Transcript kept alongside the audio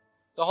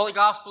The Holy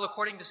Gospel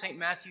according to St.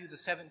 Matthew, the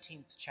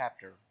 17th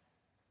chapter.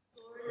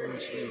 Glory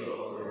to you,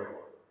 O Lord.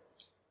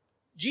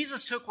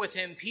 Jesus took with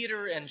him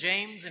Peter and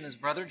James and his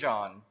brother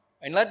John,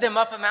 and led them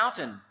up a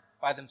mountain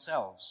by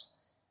themselves.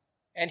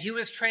 And he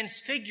was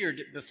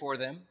transfigured before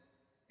them,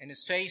 and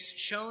his face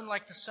shone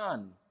like the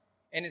sun,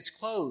 and his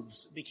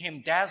clothes became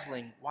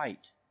dazzling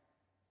white.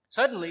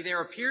 Suddenly there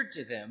appeared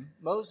to them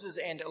Moses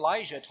and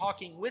Elijah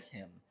talking with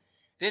him.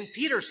 Then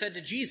Peter said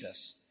to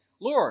Jesus,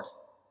 "Lord,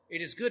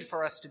 it is good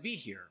for us to be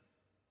here.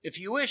 If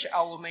you wish,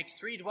 I will make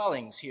 3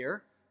 dwellings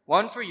here,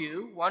 one for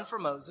you, one for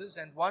Moses,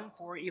 and one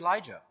for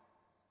Elijah."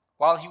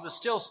 While he was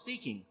still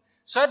speaking,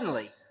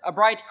 suddenly a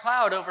bright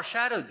cloud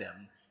overshadowed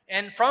them,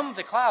 and from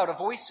the cloud a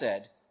voice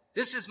said,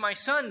 "This is my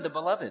son, the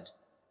beloved.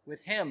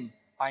 With him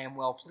I am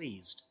well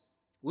pleased.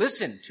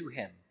 Listen to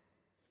him."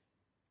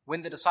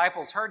 When the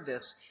disciples heard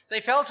this,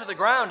 they fell to the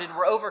ground and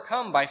were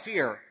overcome by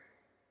fear.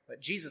 But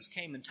Jesus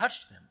came and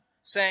touched them,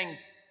 saying,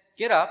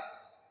 "Get up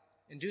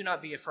and do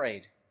not be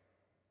afraid."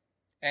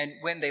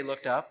 And when they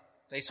looked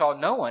up, they saw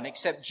no one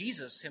except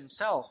Jesus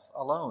himself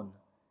alone.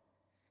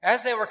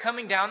 As they were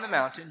coming down the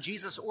mountain,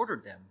 Jesus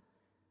ordered them,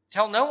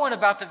 "Tell no one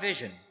about the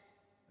vision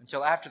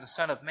until after the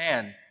Son of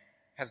Man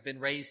has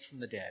been raised from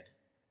the dead."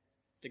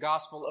 The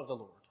Gospel of the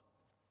Lord.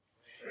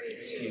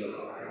 Praise to you,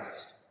 O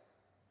Christ.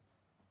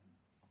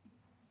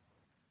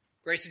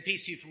 Grace and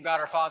peace to you from God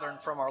our Father and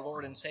from our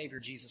Lord and Savior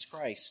Jesus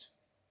Christ.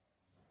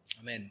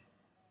 Amen.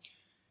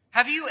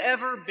 Have you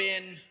ever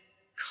been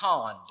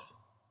conned?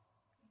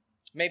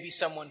 Maybe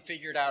someone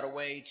figured out a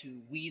way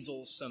to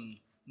weasel some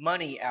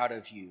money out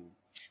of you.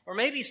 Or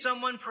maybe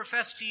someone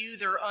professed to you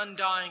their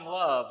undying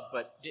love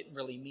but didn't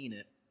really mean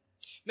it.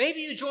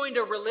 Maybe you joined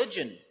a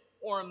religion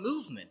or a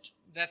movement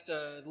that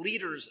the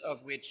leaders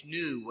of which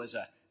knew was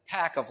a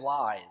pack of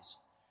lies.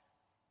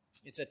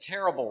 It's a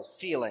terrible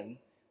feeling.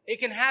 It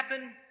can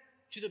happen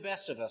to the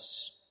best of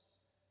us.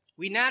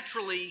 We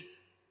naturally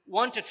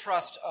want to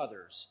trust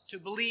others, to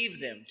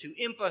believe them, to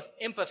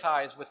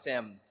empathize with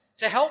them,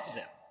 to help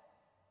them.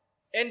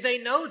 And they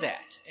know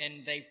that,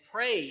 and they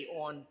prey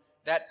on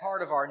that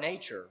part of our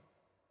nature.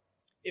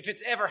 If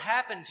it's ever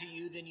happened to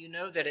you, then you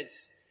know that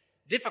it's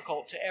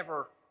difficult to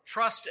ever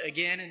trust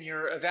again, and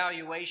your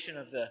evaluation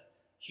of the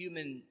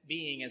human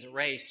being as a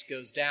race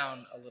goes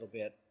down a little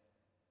bit.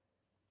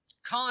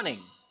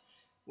 Conning,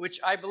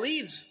 which I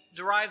believe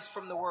derives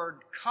from the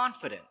word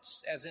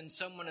confidence, as in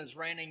someone is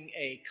running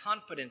a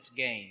confidence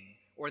game,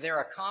 or they're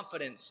a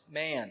confidence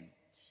man.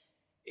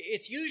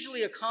 It's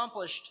usually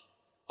accomplished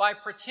by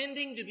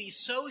pretending to be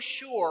so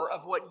sure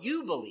of what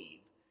you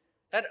believe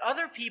that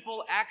other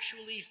people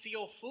actually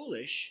feel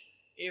foolish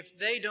if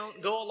they don't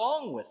go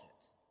along with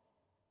it.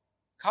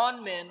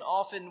 Con men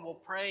often will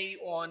prey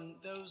on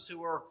those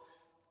who are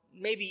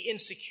maybe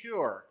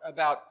insecure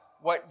about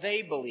what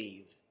they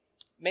believe.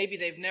 Maybe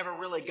they've never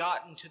really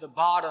gotten to the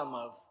bottom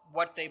of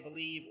what they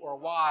believe or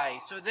why,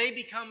 so they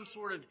become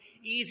sort of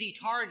easy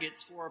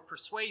targets for a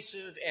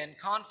persuasive and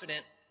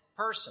confident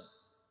person.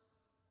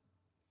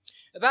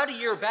 About a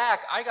year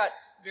back, I got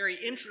very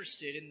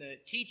interested in the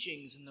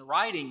teachings and the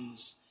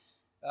writings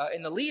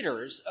and the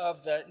leaders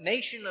of the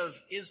Nation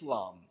of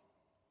Islam.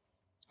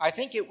 I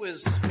think it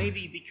was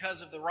maybe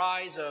because of the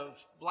rise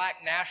of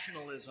black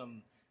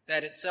nationalism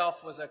that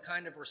itself was a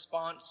kind of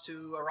response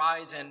to a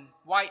rise in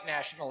white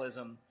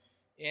nationalism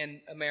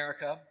in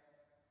America.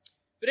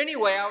 But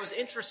anyway, I was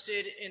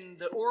interested in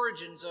the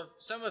origins of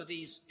some of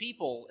these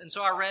people, and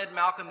so I read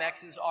Malcolm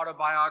X's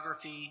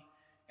autobiography,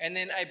 and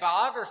then a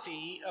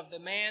biography of the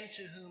man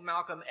to whom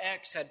Malcolm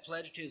X had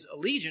pledged his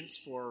allegiance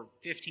for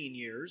 15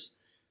 years,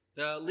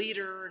 the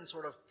leader and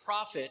sort of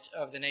prophet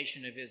of the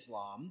Nation of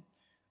Islam,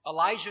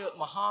 Elijah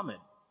Muhammad.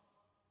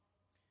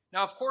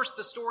 Now, of course,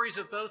 the stories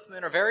of both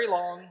men are very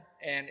long,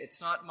 and it's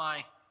not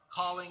my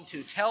calling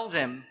to tell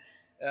them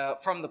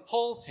from the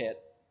pulpit.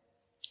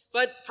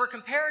 But for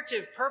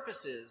comparative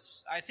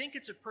purposes, I think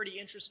it's a pretty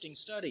interesting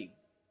study.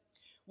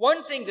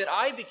 One thing that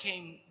I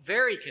became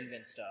very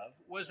convinced of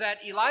was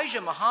that Elijah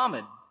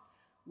Muhammad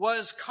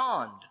was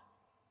conned,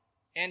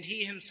 and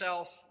he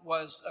himself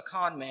was a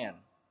con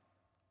man.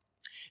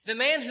 The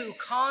man who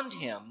conned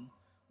him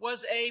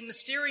was a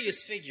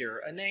mysterious figure,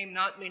 a name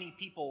not many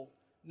people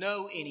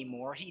know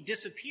anymore. He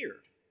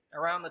disappeared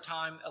around the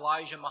time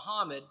Elijah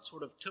Muhammad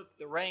sort of took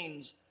the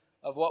reins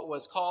of what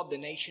was called the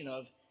Nation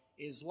of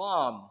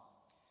Islam.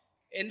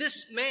 And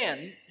this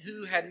man,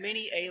 who had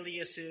many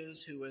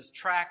aliases, who was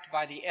tracked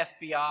by the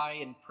FBI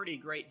in pretty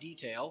great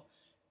detail,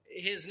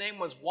 his name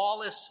was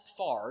Wallace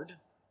Fard,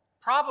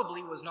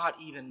 probably was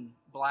not even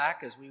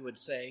black, as we would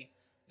say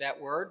that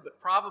word, but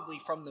probably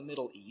from the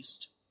Middle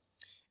East.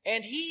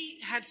 And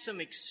he had some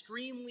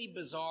extremely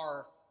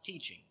bizarre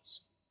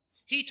teachings.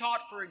 He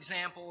taught, for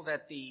example,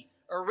 that the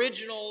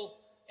original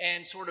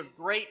and sort of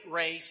great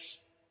race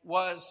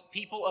was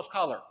people of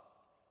color.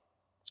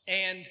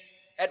 And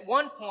at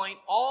one point,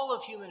 all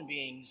of human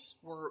beings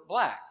were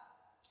black.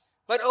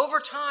 But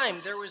over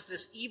time, there was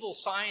this evil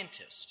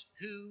scientist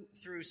who,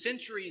 through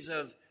centuries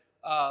of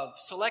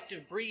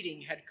selective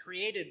breeding, had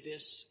created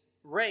this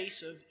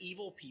race of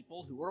evil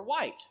people who were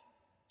white.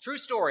 True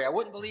story. I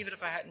wouldn't believe it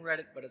if I hadn't read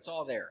it, but it's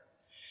all there.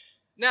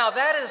 Now,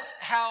 that is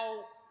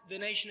how the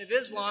Nation of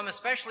Islam,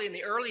 especially in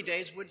the early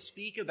days, would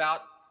speak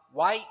about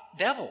white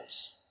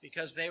devils,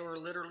 because they were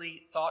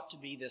literally thought to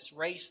be this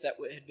race that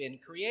had been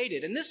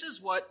created. And this is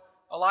what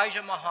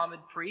Elijah Muhammad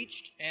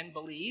preached and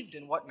believed,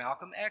 and what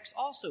Malcolm X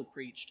also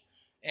preached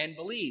and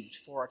believed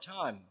for a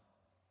time.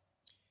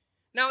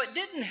 Now, it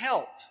didn't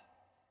help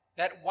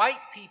that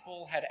white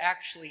people had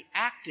actually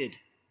acted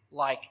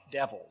like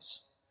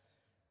devils.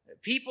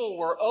 People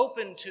were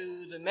open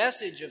to the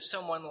message of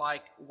someone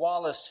like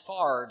Wallace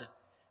Fard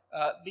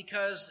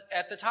because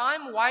at the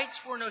time,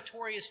 whites were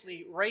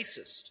notoriously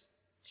racist.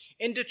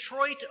 In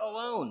Detroit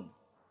alone,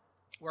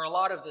 where a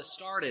lot of this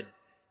started,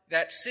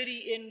 that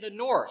city in the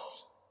north,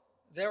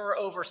 there were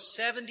over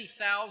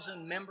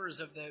 70,000 members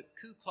of the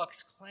Ku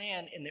Klux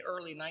Klan in the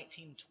early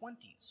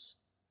 1920s.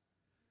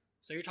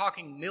 So you're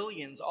talking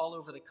millions all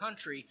over the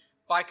country.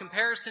 By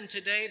comparison,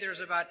 today there's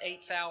about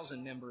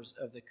 8,000 members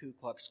of the Ku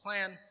Klux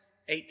Klan.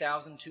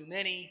 8,000 too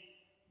many,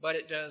 but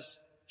it does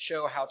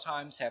show how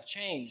times have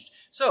changed.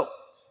 So,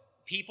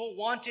 people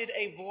wanted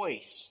a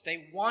voice.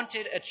 They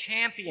wanted a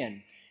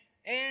champion.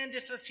 And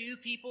if a few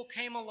people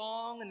came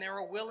along and they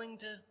were willing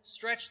to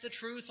stretch the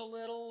truth a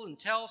little and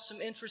tell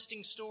some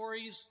interesting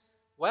stories,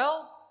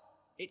 well,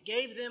 it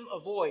gave them a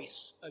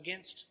voice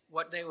against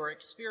what they were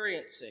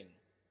experiencing.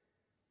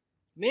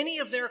 Many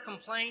of their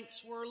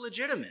complaints were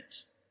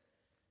legitimate,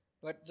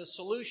 but the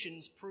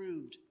solutions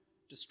proved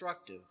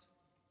destructive.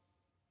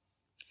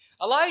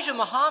 Elijah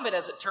Muhammad,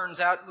 as it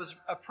turns out, was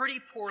a pretty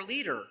poor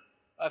leader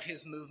of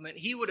his movement.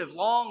 He would have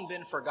long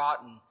been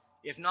forgotten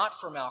if not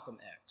for Malcolm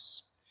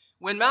X.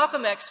 When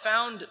Malcolm X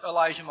found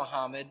Elijah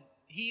Muhammad,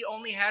 he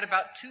only had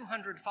about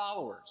 200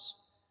 followers.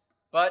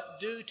 But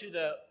due to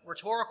the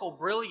rhetorical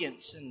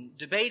brilliance and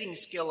debating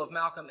skill of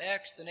Malcolm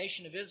X, the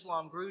Nation of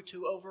Islam grew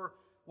to over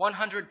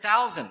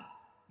 100,000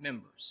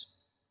 members.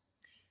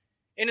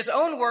 In his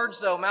own words,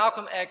 though,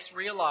 Malcolm X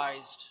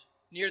realized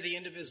near the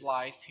end of his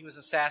life, he was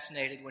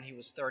assassinated when he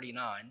was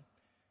 39,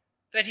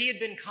 that he had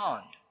been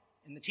conned,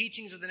 and the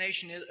teachings of the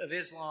Nation of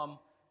Islam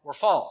were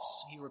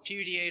false. He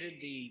repudiated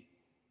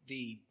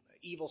the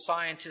evil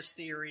scientist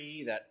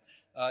theory, that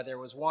there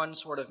was one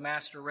sort of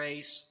master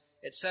race,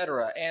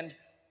 etc. And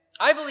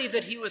I believe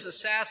that he was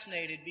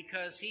assassinated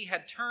because he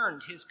had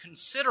turned his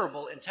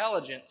considerable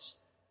intelligence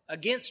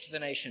against the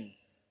Nation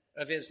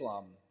of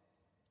Islam,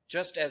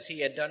 just as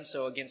he had done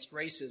so against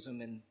racism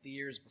in the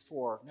years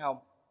before.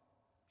 Now,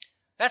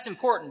 that's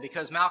important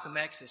because Malcolm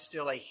X is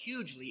still a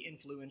hugely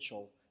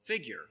influential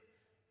figure.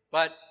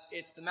 But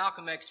it's the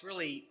Malcolm X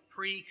really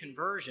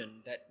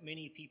pre-conversion that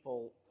many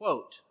people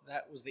quote.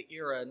 That was the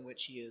era in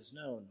which he is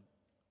known.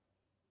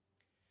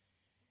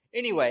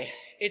 Anyway,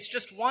 it's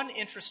just one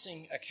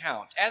interesting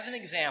account, as an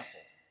example,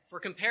 for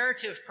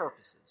comparative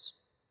purposes,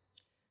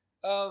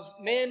 of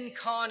men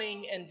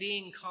conning and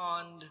being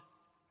conned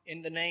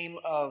in the name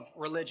of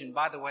religion.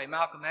 By the way,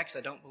 Malcolm X,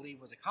 I don't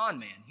believe, was a con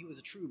man. He was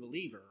a true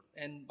believer,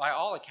 and by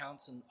all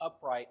accounts, an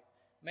upright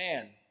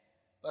man.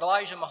 But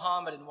Elijah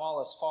Muhammad and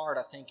Wallace Fard,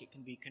 I think it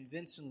can be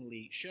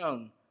convincingly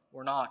shown,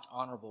 were not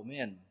honorable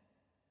men.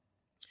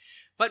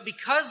 But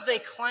because they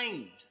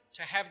claimed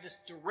to have this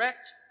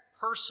direct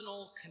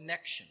personal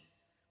connection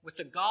with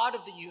the God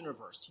of the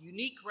universe,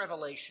 unique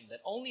revelation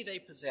that only they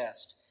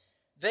possessed,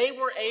 they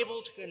were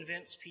able to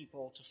convince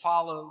people to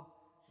follow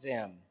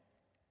them.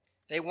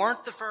 They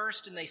weren't the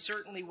first, and they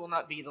certainly will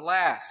not be the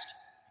last.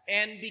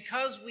 And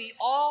because we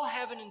all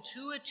have an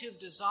intuitive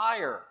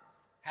desire,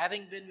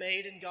 having been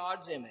made in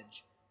God's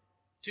image,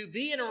 to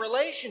be in a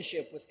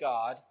relationship with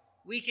God,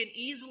 we can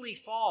easily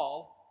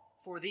fall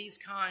for these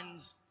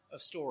kinds of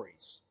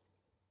stories.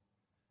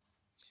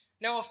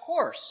 Now, of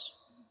course,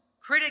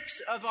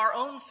 critics of our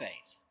own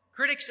faith,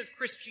 critics of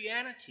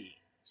Christianity,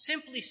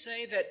 simply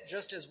say that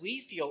just as we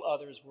feel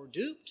others were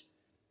duped,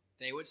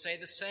 they would say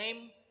the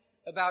same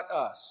about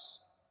us.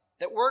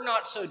 That we're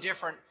not so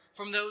different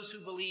from those who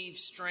believe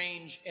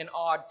strange and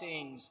odd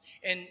things,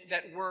 and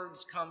that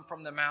words come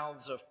from the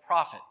mouths of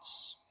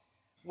prophets.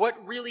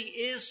 What really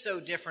is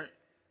so different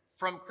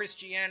from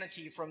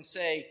Christianity, from,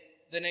 say,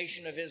 the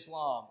Nation of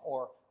Islam,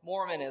 or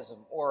Mormonism,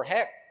 or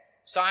heck,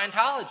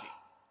 Scientology?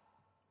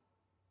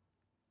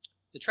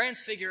 The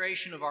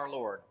transfiguration of our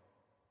Lord.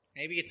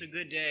 Maybe it's a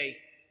good day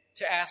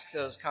to ask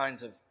those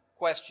kinds of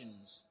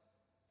questions.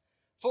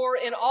 For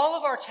in all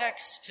of our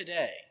texts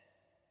today,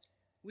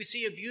 we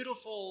see a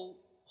beautiful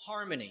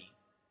harmony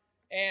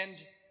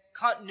and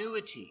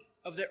continuity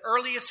of the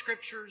earliest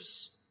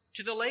scriptures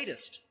to the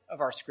latest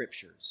of our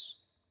scriptures.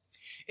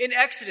 In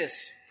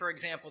Exodus, for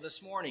example,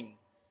 this morning,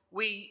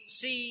 we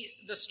see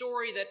the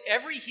story that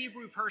every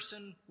Hebrew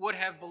person would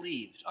have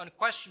believed,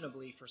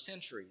 unquestionably for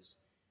centuries,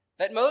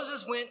 that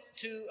Moses went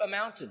to a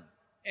mountain,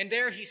 and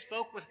there he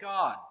spoke with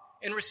God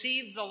and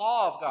received the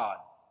law of God.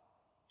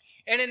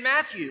 And in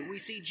Matthew, we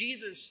see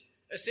Jesus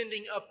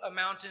ascending up a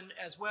mountain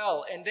as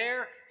well, and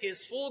there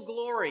his full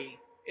glory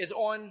is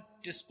on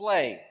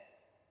display.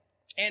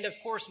 And of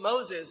course,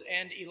 Moses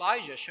and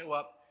Elijah show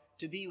up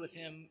to be with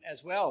him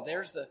as well.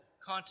 There's the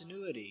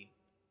continuity.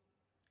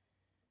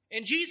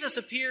 And Jesus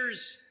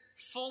appears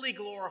fully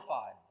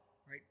glorified,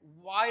 right?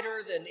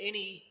 Whiter than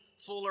any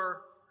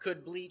fuller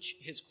could bleach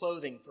his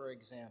clothing, for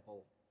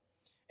example.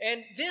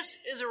 And this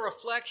is a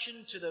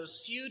reflection to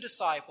those few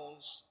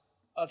disciples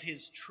of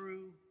his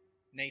true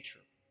nature.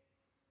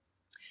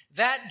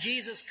 That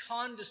Jesus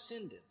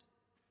condescended,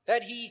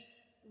 that he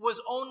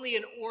was only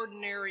an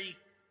ordinary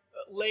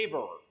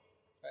laborer,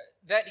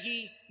 that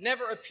he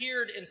never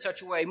appeared in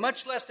such a way,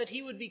 much less that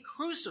he would be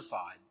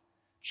crucified,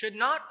 should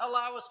not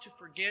allow us to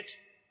forget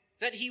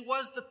that he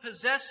was the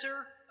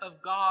possessor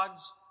of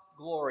God's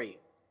glory.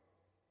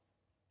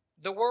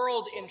 The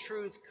world, in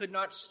truth, could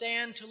not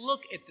stand to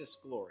look at this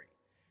glory,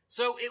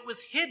 so it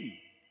was hidden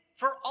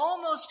for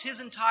almost his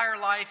entire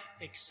life,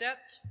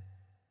 except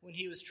when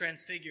he was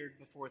transfigured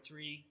before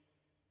 3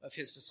 of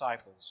his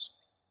disciples.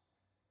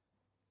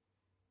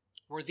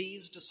 Were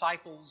these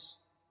disciples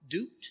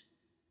duped?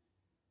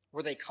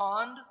 Were they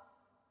conned?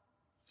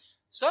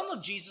 Some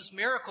of Jesus'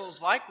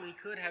 miracles likely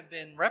could have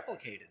been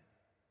replicated.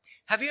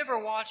 Have you ever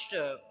watched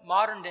a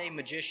modern-day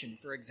magician,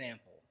 for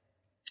example,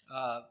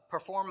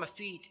 perform a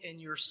feat and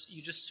you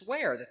just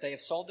swear that they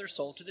have sold their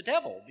soul to the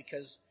devil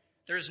because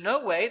there's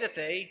no way that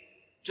they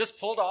just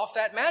pulled off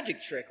that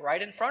magic trick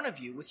right in front of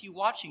you with you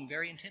watching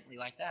very intently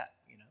like that,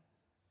 you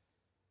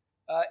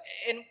know?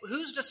 And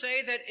who's to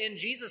say that in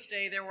Jesus'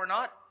 day there were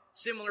not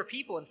similar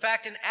people? In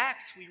fact, in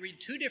Acts, we read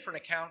 2 different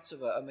accounts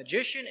of a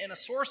magician and a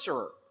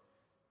sorcerer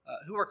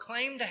who are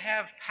claimed to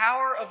have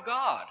power of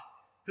God,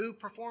 who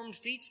performed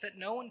feats that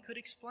no one could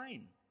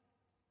explain.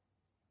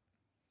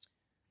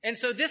 And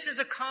so this is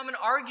a common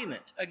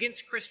argument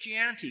against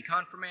Christianity.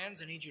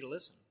 Confirmands, I need you to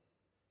listen.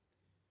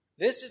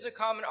 This is a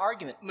common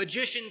argument.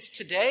 Magicians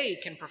today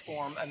can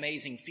perform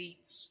amazing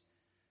feats.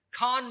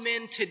 Con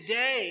men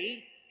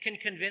today can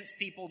convince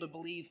people to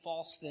believe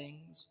false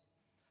things.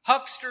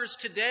 Hucksters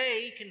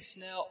today can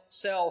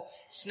sell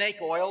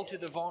snake oil to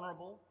the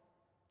vulnerable.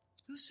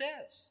 Who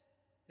says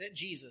that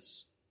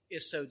Jesus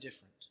is so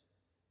different?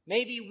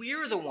 Maybe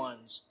we're the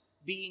ones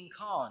being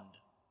conned.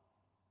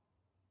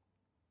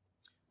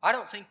 I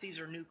don't think these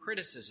are new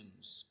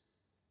criticisms.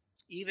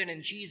 Even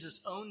in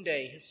Jesus' own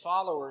day, his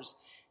followers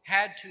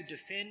had to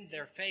defend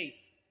their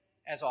faith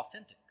as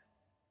authentic.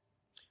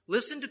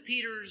 Listen to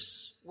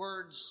Peter's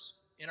words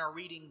in our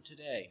reading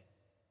today.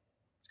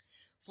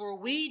 For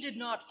we did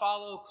not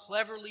follow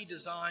cleverly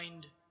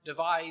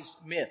devised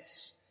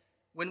myths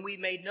when we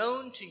made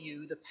known to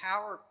you the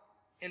power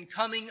and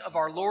coming of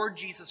our Lord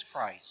Jesus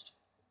Christ,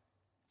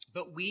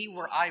 but we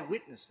were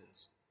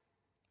eyewitnesses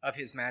of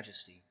his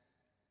majesty.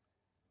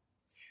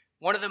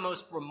 One of the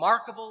most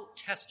remarkable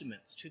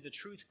testaments to the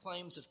truth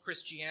claims of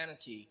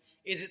Christianity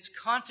is its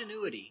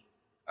continuity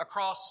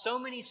across so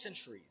many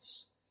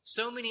centuries,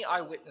 so many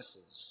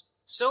eyewitnesses,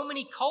 so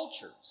many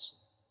cultures,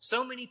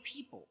 so many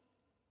people.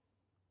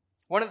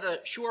 One of the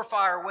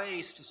surefire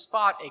ways to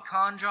spot a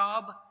con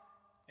job,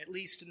 at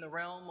least in the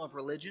realm of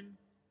religion,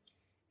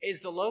 is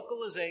the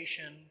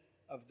localization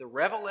of the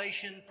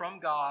revelation from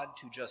God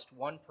to just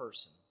one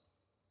person.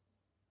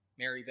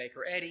 Mary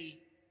Baker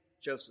Eddy,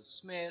 Joseph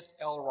Smith,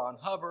 L. Ron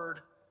Hubbard,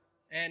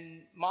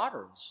 and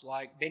moderns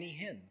like Benny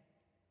Hinn.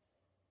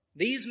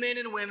 These men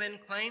and women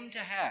claim to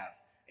have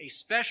a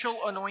special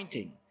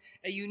anointing,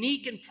 a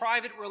unique and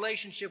private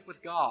relationship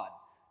with God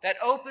that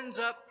opens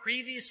up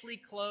previously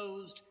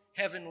closed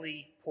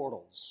heavenly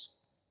portals.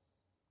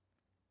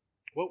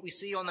 What we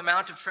see on the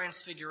Mount of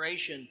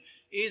Transfiguration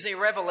is a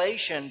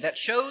revelation that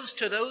shows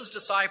to those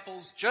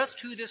disciples just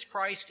who this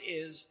Christ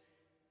is,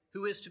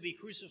 who is to be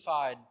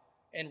crucified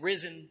and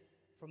risen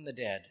from the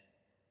dead.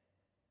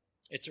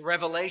 It's a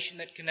revelation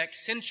that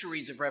connects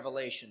centuries of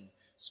revelation,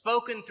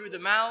 spoken through the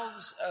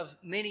mouths of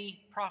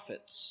many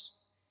prophets.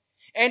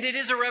 And it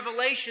is a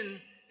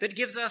revelation that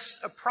gives us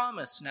a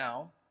promise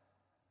now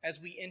as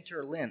we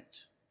enter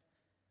Lent.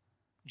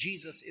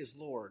 Jesus is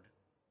Lord.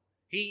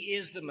 He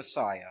is the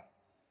Messiah.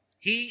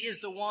 He is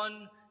the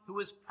one who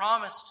was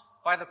promised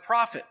by the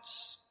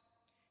prophets.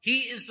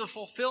 He is the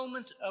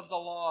fulfillment of the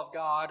law of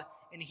God,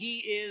 and he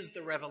is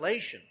the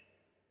revelation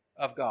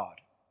of God.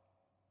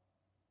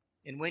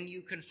 And when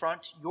you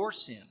confront your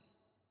sin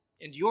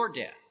and your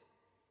death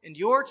and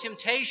your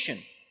temptation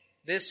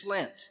this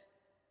Lent,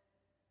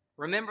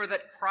 remember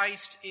that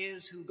Christ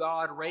is who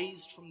God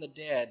raised from the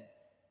dead,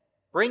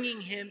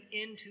 bringing him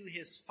into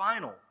his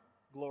final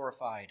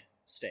glorified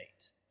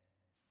state.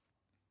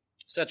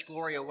 Such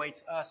glory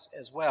awaits us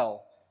as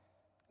well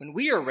when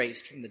we are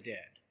raised from the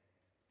dead,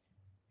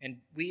 and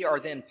we are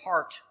then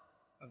part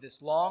of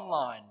this long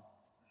line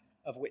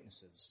of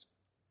witnesses.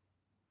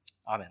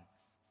 Amen.